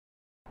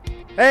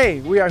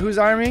Hey, we are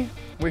WhosArmy.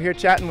 We're here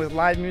chatting with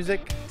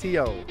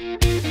livemusicTO.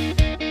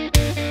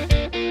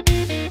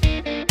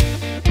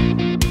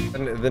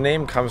 And the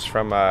name comes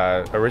from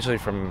originally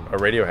from a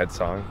Radiohead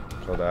song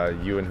called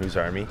 "You and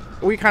WhosArmy."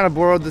 We kind of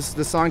borrowed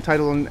the song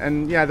title,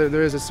 and yeah,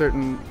 there is a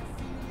certain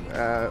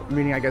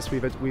meaning I guess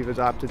we've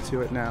adopted to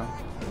it now.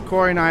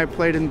 Corey and I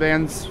played in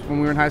bands when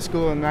we were in high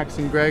school, and Max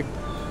and Greg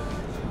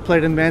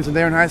played in bands when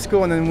they were in high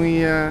school, and then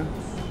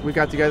we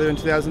got together in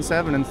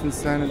 2007, and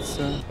since then it's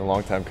a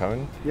long time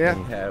coming. Yeah.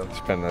 It's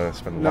been a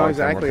long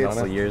time working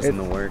on it. Years in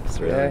the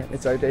works, really. Yeah,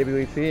 it's our debut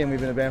EP, and we've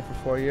been a band for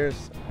 4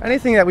 years.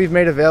 Anything that we've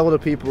made available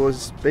to people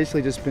has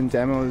basically just been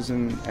demos,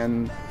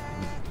 and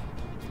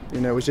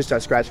you know, it was just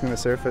us scratching the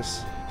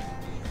surface.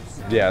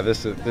 Yeah,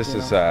 this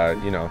is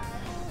you know,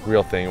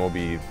 real thing. Will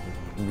be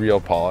real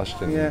polished,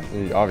 and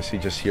you obviously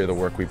just hear the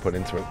work we put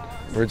into it.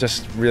 We're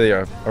just really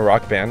a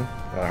rock band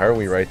at heart.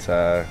 We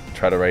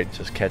try to write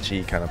just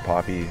catchy, kind of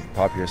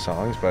popular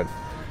songs, but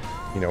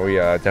you know, we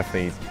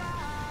definitely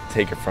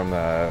take it from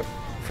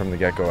the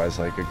get-go as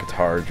like a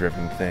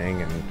guitar-driven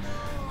thing, and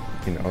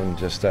you know, and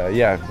just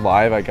yeah,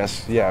 live. I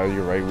guess yeah,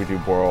 you're right. We do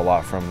borrow a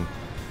lot from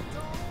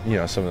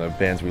some of the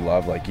bands we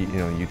love, like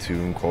U2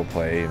 and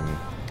Coldplay and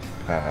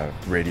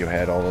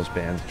Radiohead, all those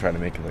bands. Try to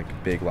make it like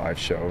a big live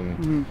show.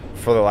 And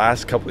for the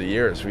last couple of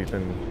years, we've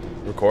been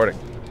recording.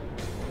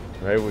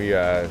 Right,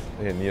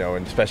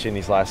 and especially in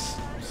these last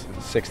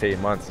 6 to 8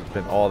 months, it's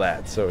been all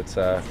that. So it's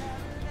there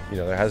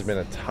has been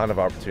a ton of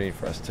opportunity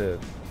for us to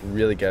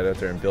really get out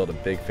there and build a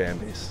big fan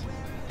base.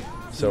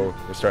 So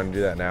we're starting to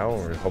do that now.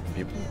 We're hoping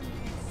people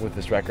with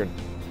this record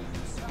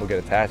will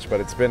get attached. But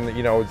it's been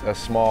a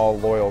small,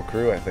 loyal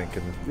crew, I think,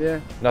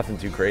 and nothing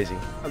too crazy.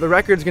 The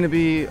record's going to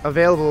be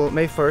available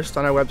May 1st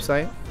on our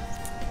website.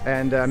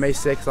 And May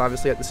 6th,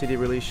 obviously, at the CD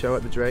release show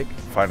at the Drake.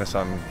 Find us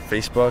on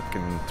Facebook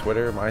and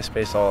Twitter,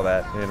 MySpace, all of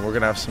that. And we're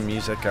going to have some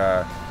music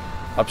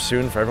up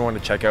soon for everyone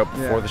to check out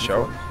before the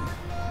show.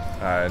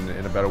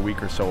 In about a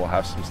week or so, we'll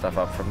have some stuff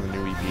up from the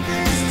new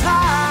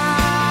EP.